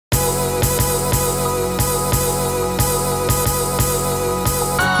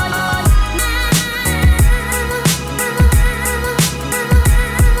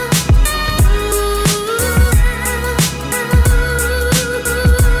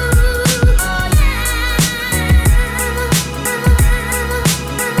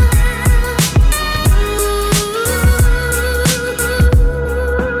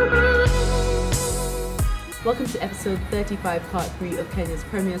55, part 3 of Kenya's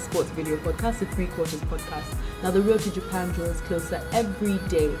premier sports video podcast, the Three Quarters Podcast. Now, the road to Japan draws closer every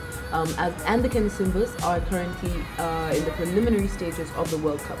day, and the Kenya Simbas are currently in the preliminary stages of the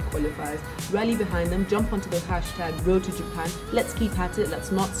World Cup qualifiers. Rally behind them, jump onto the hashtag Road to Japan. Let's keep at it,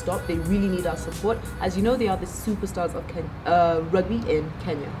 let's not stop. They really need our support. As you know, they are the superstars of rugby in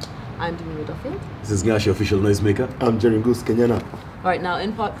Kenya. I'm Domino Duffield. This is Nyashi, official noisemaker. I'm Jerry Goose, Kenyana. All right, now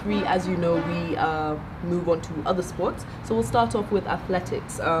in part 3, as you know, we move on to other sports. So we'll start off with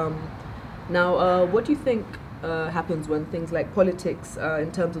athletics. Now, what do you think happens when things like politics,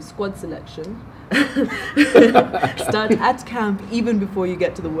 in terms of squad selection, start at camp even before you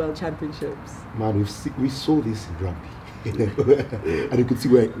get to the World Championships? Man, we saw this in rugby. And you could see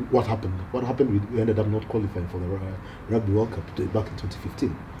what happened. What happened, we ended up not qualifying for the Rugby World Cup back in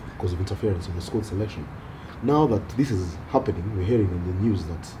 2015 because of interference in the squad selection. Now that this is happening, we're hearing in the news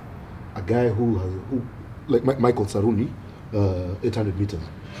that a guy who like Michael Saruni, 800 meters,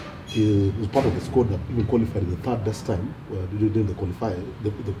 he was part of the squad that even qualified the third best time during the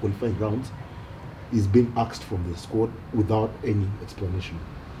qualifying rounds, is being axed from the squad without any explanation.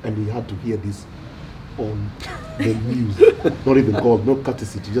 And he had to hear this on the news, not even called, no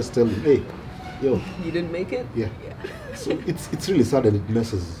courtesy, to just tell him, hey, yo, you didn't make it. Yeah. So it's really sad, and it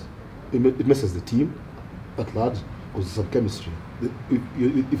messes the team at large, because there's some chemistry.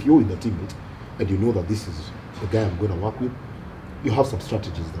 If you're in the teammate and you know that this is the guy I'm going to work with, you have some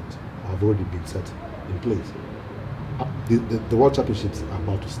strategies that have already been set in place. The World Championships are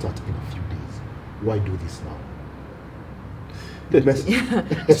about to start in a few days. Why do this now?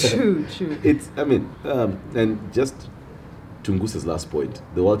 True. And just Tungusa's last point,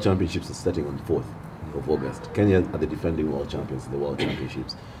 the World Championships are starting on 4th of August. Kenya are the defending world champions in the World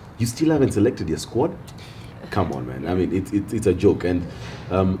Championships. You still haven't selected your squad? Come on, man. I mean, it's a joke. And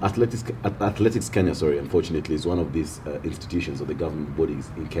Athletics Kenya, unfortunately, is one of these institutions or the government bodies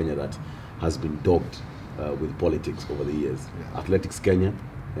in Kenya that has been dogged with politics over the years. Yeah. Athletics Kenya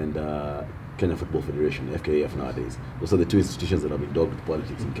and Kenya Football Federation, FKF nowadays. Those are the two institutions that have been dogged with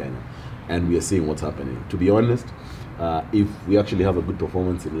politics in Kenya. And we are seeing what's happening. To be honest, if we actually have a good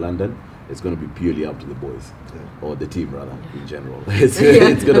performance in London, it's going to be purely up to the boys, or the team rather, in general. It's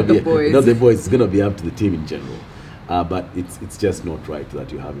going to be not the boys. It's going to be up to the team in general. But it's just not right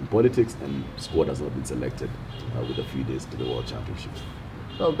that you have in politics, and squad has not been selected with a few days to the World Championships.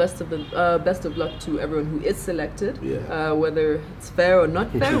 Well, best of luck to everyone who is selected. Yeah. Whether it's fair or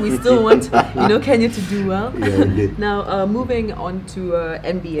not fair, we still want Kenya to do well. Yeah, now, moving on to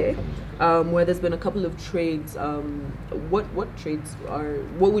N.B.A. Where there's been a couple of trades. What trades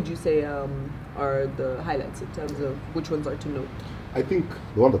what would you say are the highlights in terms of which ones are to note? I think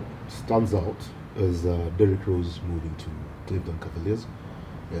the one that stands out is Derrick Rose moving to Cleveland Cavaliers.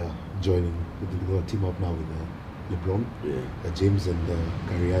 Yeah, joining the team up now with LeBron, James and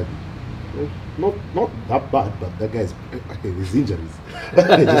Kyrie Irving. Not that bad, but that guy's his injuries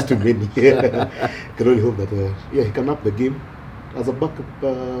just too many. Can only hope that he can up the game. As a backup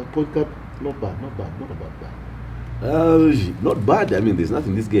point guard, not a bad guy. Not bad. I mean, there's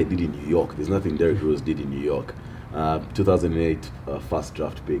nothing this guy did in New York. There's nothing Derrick Rose did in New York. 2008 first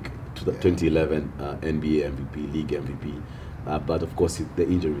draft pick, 2011 N.B.A. MVP, league MVP. But of course, the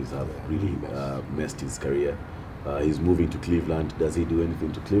injuries have really messed his career. He's moving to Cleveland. Does he do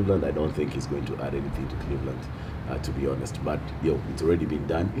anything to Cleveland? I don't think he's going to add anything to Cleveland, to be honest. But it's already been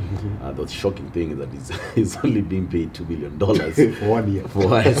done. The shocking thing is that he's only being paid $2 million for 1 year.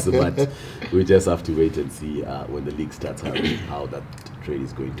 For us, but we just have to wait and see when the league starts how that trade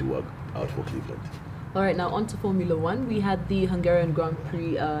is going to work out for Cleveland. All right, now on to Formula One. We had the Hungarian Grand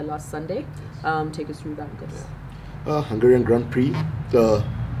Prix last Sunday. Take us through that, Gus. Hungarian Grand Prix.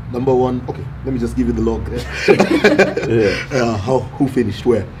 Number one, okay, let me just give you the log. Who finished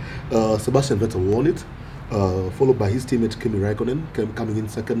where? Sebastian Vettel won it, followed by his teammate Kimi Raikkonen coming in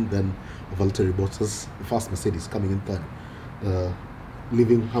second, then Valtteri Bottas, the fast Mercedes, coming in third,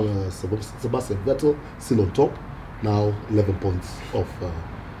 leaving Sebastian Vettel still on top, now 11 points off,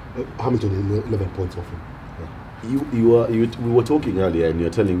 Hamilton 11 points off him. We were talking earlier, and you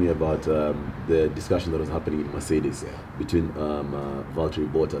were telling me about the discussion that was happening in Mercedes between Valtteri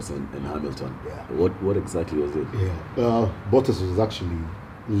Bottas and Hamilton. Yeah. What exactly was it? Bottas was actually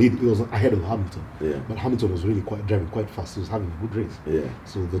lead. He was ahead of Hamilton. But Hamilton was really driving quite fast. He was having a good race.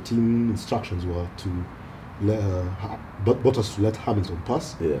 So the team instructions were to Bottas to let Hamilton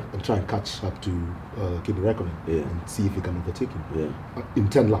pass and try and catch up to Kimi Raikkonen and see if he can overtake him. In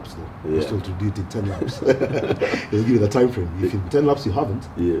 10 laps though. You're still to do it in 10 laps. They'll give you the time frame. If in 10 laps you haven't,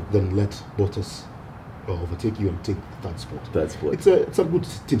 then let Bottas overtake you and take the third spot. It's a good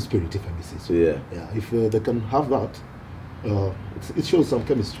team spirit, if I may say so. If they can have that, It shows some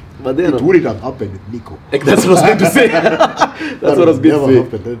chemistry. But then it wouldn't have happened with Nico. That's what I was going to say. That's what I was going to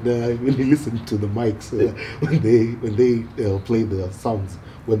say. Happened. And, when you listen to the mics, when they play the sounds,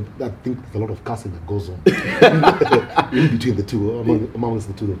 when I think there's a lot of cussing that goes on in between the two, amongst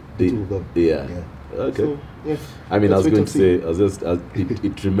the two of them. Yeah. Okay. So, yeah. I mean, I was going to say,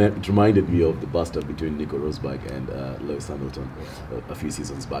 it reminded me of the bastard between Nico Rosberg and Lewis Hamilton a few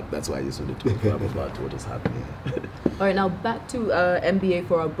seasons back. That's why I just wanted to confirm about what was happening. All right, now back to N.B.A.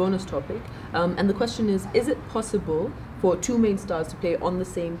 for our bonus topic. And the question is it possible for two main stars to play on the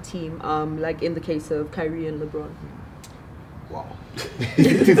same team, like in the case of Kyrie and LeBron? Wow.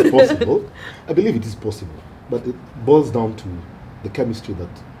 It is possible. I believe it is possible. But it boils down to the chemistry that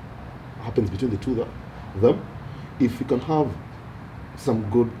happens between the two of them. If you can have some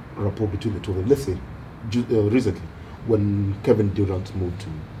good rapport between the two of them, let's say recently when Kevin Durant moved to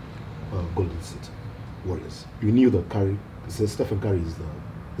Golden State Warriors, you knew that Stephen Curry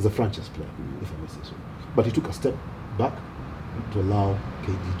is a franchise player, if I may say so. But he took a step back to allow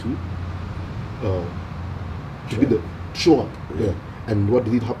KD to be the show up. Yeah. And what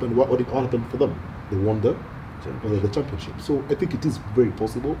did happen? What happened for them? They won the championship. So I think it is very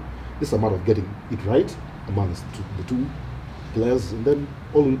possible. It's a matter of getting it right amongst the two players, and then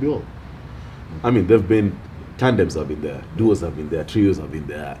all will be all. I mean, tandems have been there, duos have been there, trios have been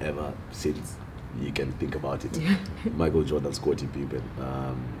there ever since you can think about it. Yeah. Michael Jordan, Scottie Pippen,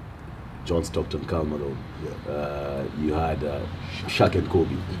 John Stockton, Karl Malone. Yeah. You had Shaq and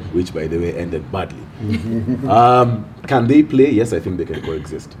Kobe, which by the way ended badly. Can they play? Yes, I think they can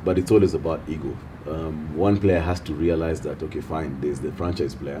coexist, but it's always about ego. One player has to realize that, okay, fine, there's the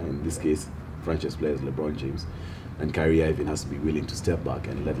franchise player. In this case, franchise player is LeBron James, and Kyrie Irving has to be willing to step back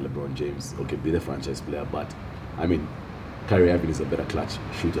and let LeBron James, okay, be the franchise player. But I mean, Kyrie Irving is a better clutch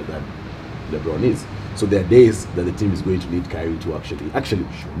shooter than LeBron is. So there are days that the team is going to need Kyrie to actually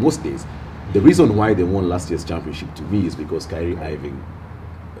most days. The reason why they won last year's championship to me is because Kyrie Irving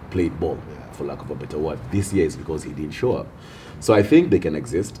played ball, for lack of a better word. This year is because he didn't show up. So I think they can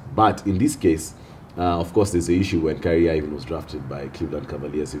exist, but in this case, of course, there's an issue when Kyrie Irving was drafted by Cleveland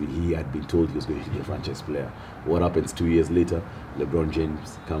Cavaliers. He had been told he was going to be a franchise player. What happens 2 years later? LeBron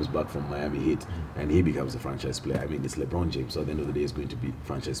James comes back from Miami Heat, and he becomes a franchise player. I mean, it's LeBron James, so at the end of the day, he's going to be a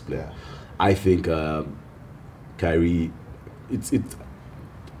franchise player. I think Kyrie,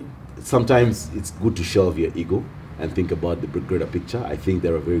 sometimes it's good to shelve your ego and think about the greater picture. I think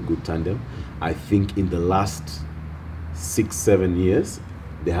they're a very good tandem. I think in the last 6-7 years,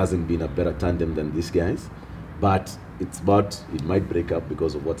 there hasn't been a better tandem than these guys, but it might break up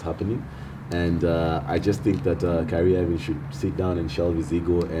because of what's happening. And I just think that Kyrie Irving should sit down and shelve his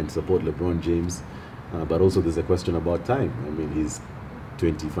ego and support LeBron James. But also there's a question about time. I mean, he's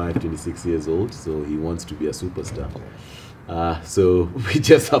 25, 26 years old, so he wants to be a superstar. So we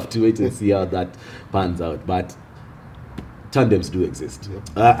just have to wait and see how that pans out. But tandems do exist.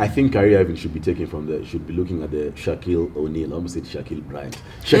 I think Kyrie Irving should be looking at the Shaquille O'Neal. I almost said Shaquille Bryant.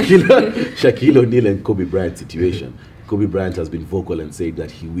 Shaquille O'Neal and Kobe Bryant situation. Kobe Bryant has been vocal and said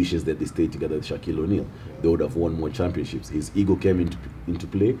that he wishes that they stayed together with Shaquille O'Neal. They would have won more championships. His ego came into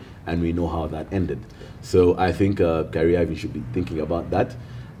play, and we know how that ended. So I think Kyrie Irving should be thinking about that.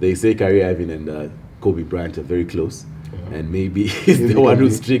 They say Kyrie Irving and Kobe Bryant are very close. And maybe he's the one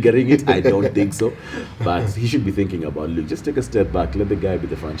who's triggering it. I don't think so. But he should be thinking about, look, just take a step back, let the guy be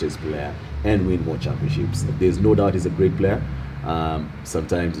the franchise player and win more championships. There's no doubt he's a great player.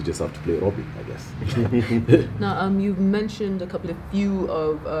 Sometimes you just have to play Robbie, I guess. Now, you've mentioned a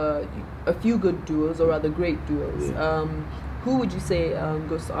few good duos, or rather great duos. Yeah. Who would you say,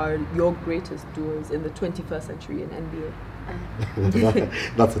 Gus, are your greatest duos in the 21st century in NBA?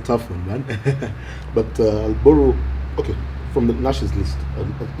 That's a tough one, man. But I'll borrow. Okay, from the Nash's list,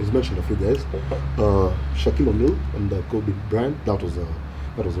 he's mentioned a few guys. Shaquille O'Neal and Kobe Bryant. That was a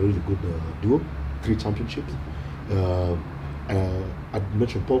really good duo. 3 championships. I'd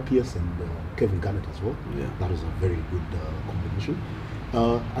mentioned Paul Pierce and Kevin Garnett as well. Yeah. That was a very good combination.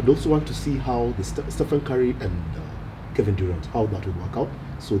 I'd also want to see how the Stephen Curry and Kevin Durant, how that would work out.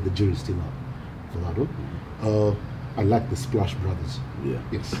 So the jury's still out for that one. I like the Splash Brothers. Yeah.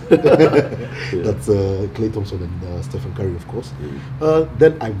 Yes. That's Klay Thompson and Stephen Curry, of course.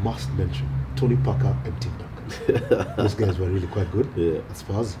 Then I must mention Tony Parker and Tim Duncan. Those guys were really quite good as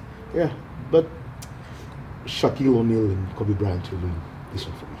far as, but Shaquille O'Neal and Kobe Bryant will win this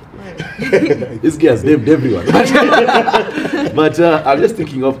one for me. This guy has named everyone. But I'm just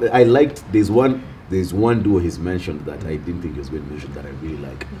thinking of, there's one duo he's mentioned that I didn't think he was going to mention that I really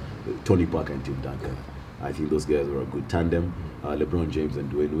like. Tony Parker and Tim Duncan. I think those guys were a good tandem. LeBron James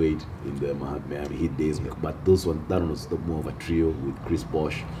and Dwayne Wade in the Miami Heat days, but that one was more of a trio with Chris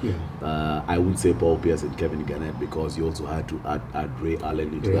Bosh. Yeah. I wouldn't say Paul Pierce and Kevin Garnett because you also had to add Ray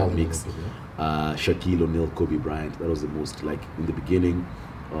Allen into that mix. Shaquille O'Neal, Kobe Bryant. That was the most, like, in the beginning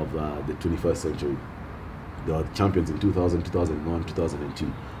of the 21st century. They were champions in 2000, 2001,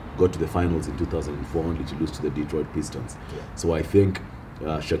 2002. Got to the finals in 2004 only to lose to the Detroit Pistons. Yeah. So I think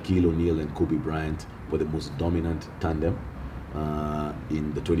Shaquille O'Neal and Kobe Bryant were the most dominant tandem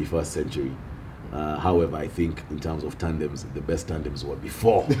in the 21st century. However, I think in terms of tandems, the best tandems were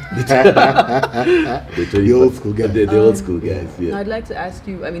before the old school guys. The old school guys. Yeah. I'd like to ask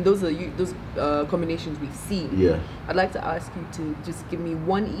you. I mean, those are those combinations we've seen. Yeah. I'd like to ask you to just give me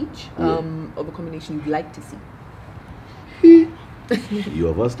one each of a combination you'd like to see. You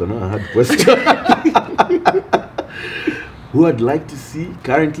have asked another hard question. Who I'd like to see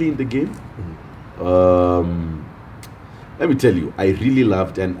currently in the game? Let me tell you, I really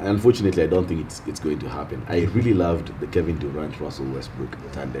loved, and unfortunately I don't think it's going to happen. I really loved the Kevin Durant, Russell Westbrook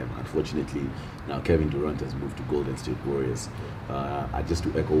tandem. Unfortunately, now Kevin Durant has moved to Golden State Warriors. Just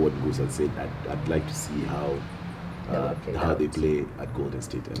to echo what Goose had said, I'd like to see how they play at Golden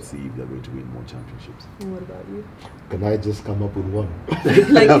State and see if they're going to win more championships. And what about you? Can I just come up with one?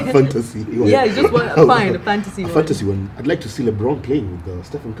 Like a fantasy one. Yeah, just one. Fine, a fantasy one. Fantasy one. I'd like to see LeBron playing with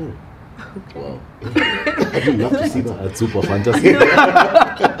Stephen Curry. Okay. Wow. I'd really love to see that. That's super fantasy.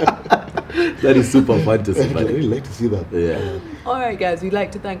 That is super fantasy. I'd really like to see that. Yeah. Alright guys, we'd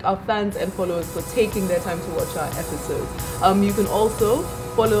like to thank our fans and followers for taking their time to watch our episode. You can also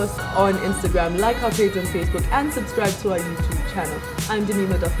follow us on Instagram, like our page on Facebook, and subscribe to our YouTube channel. I'm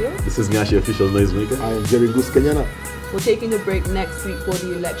Demima Duffield. This is Nyashi, official noisemaker. I am Jerry Goose Kenyana. We're taking a break next week for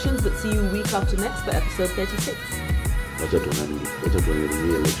the elections, but see you week after next for episode 36. That's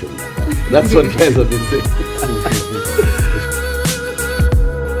what guys have been saying.